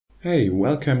Hey,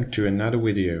 welcome to another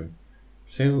video.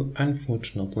 So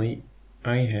unfortunately,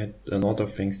 I had a lot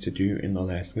of things to do in the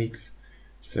last weeks,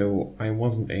 so I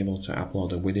wasn't able to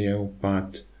upload a video,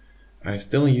 but I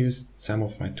still used some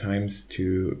of my times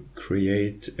to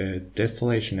create a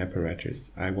distillation apparatus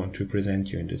I want to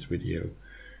present you in this video.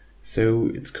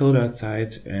 So it's cold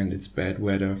outside and it's bad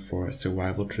weather for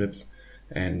survival trips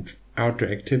and outdoor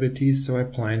activities, so I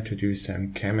plan to do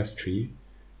some chemistry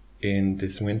in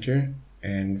this winter.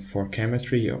 And for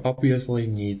chemistry, you obviously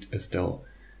need a still.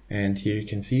 And here you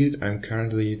can see it. I'm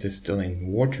currently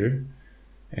distilling water,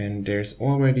 and there's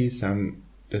already some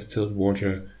distilled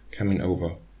water coming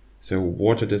over. So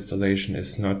water distillation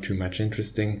is not too much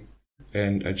interesting,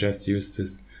 and I just use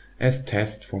this as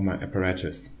test for my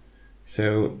apparatus.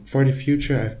 So for the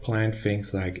future, I've planned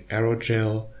things like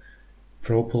aerogel,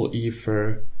 propyl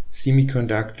ether,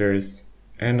 semiconductors,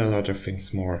 and a lot of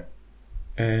things more.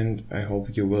 And I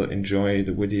hope you will enjoy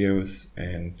the videos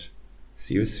and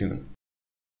see you soon.